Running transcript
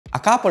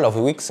couple of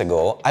weeks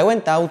ago, I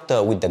went out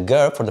with a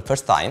girl for the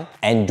first time,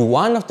 and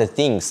one of the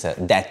things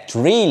that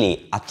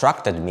really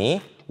attracted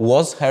me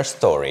was her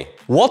story.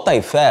 What I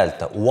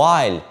felt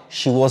while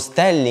she was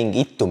telling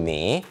it to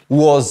me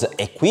was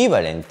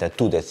equivalent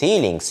to the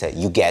feelings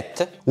you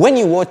get when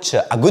you watch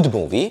a good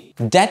movie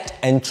that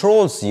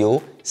enthralls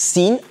you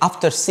scene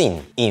after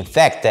scene. In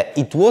fact,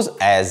 it was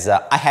as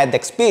I had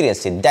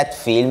experienced that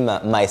film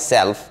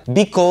myself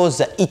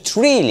because it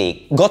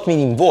really got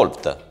me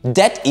involved.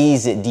 That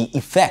is the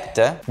effect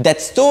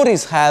that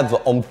stories have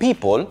on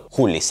people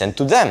who listen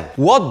to them.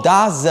 What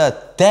does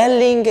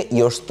telling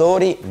your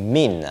story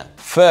mean?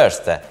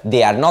 First,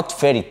 they are not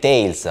fairy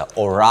tales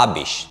or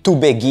rubbish to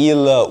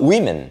beguile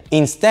women.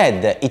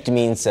 Instead, it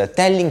means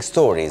telling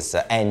stories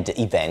and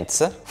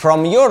events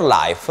from your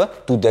life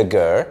to the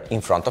girl in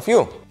front of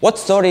you. What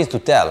story is to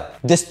tell?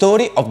 The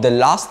story of the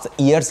last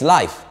year's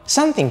life.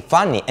 Something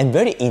funny and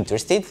very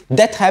interesting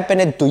that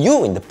happened to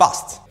you in the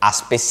past. A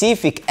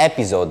specific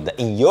episode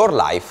in your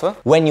life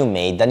when you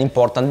made an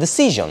important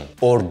decision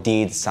or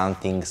did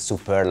something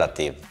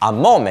superlative. A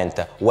moment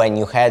when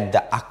you had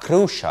a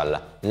crucial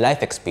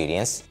life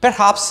experience,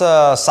 perhaps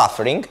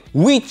suffering,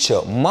 which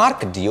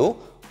marked you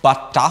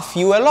but taught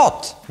you a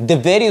lot. The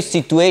various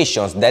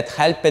situations that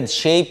helped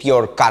shape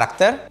your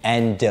character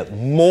and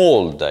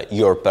mold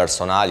your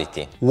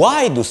personality.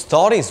 Why do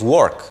stories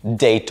work?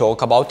 They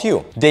talk about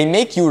you. They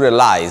make you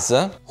realize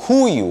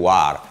who you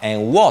are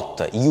and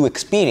what you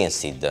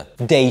experienced.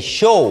 They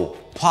show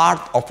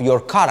part of your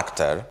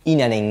character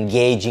in an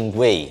engaging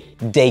way.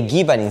 They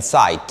give an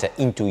insight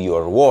into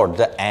your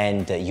world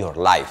and your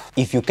life.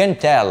 If you can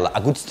tell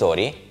a good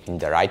story in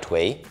the right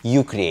way,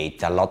 you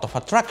create a lot of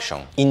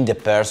attraction in the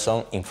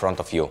person in front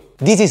of you.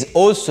 This is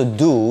also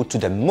due to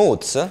the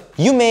moods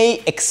you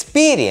may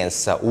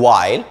experience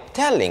while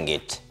telling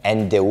it,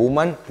 and the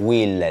woman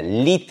will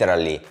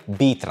literally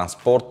be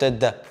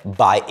transported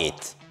by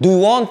it. Do you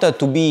want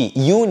to be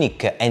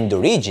unique and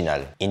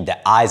original in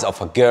the eyes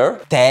of a girl?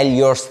 Tell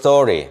your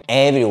story.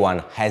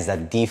 Everyone has a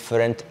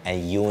different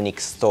and unique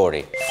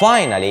story.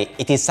 Finally,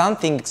 it is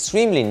something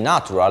extremely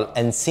natural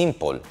and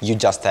simple. You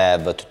just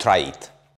have to try it.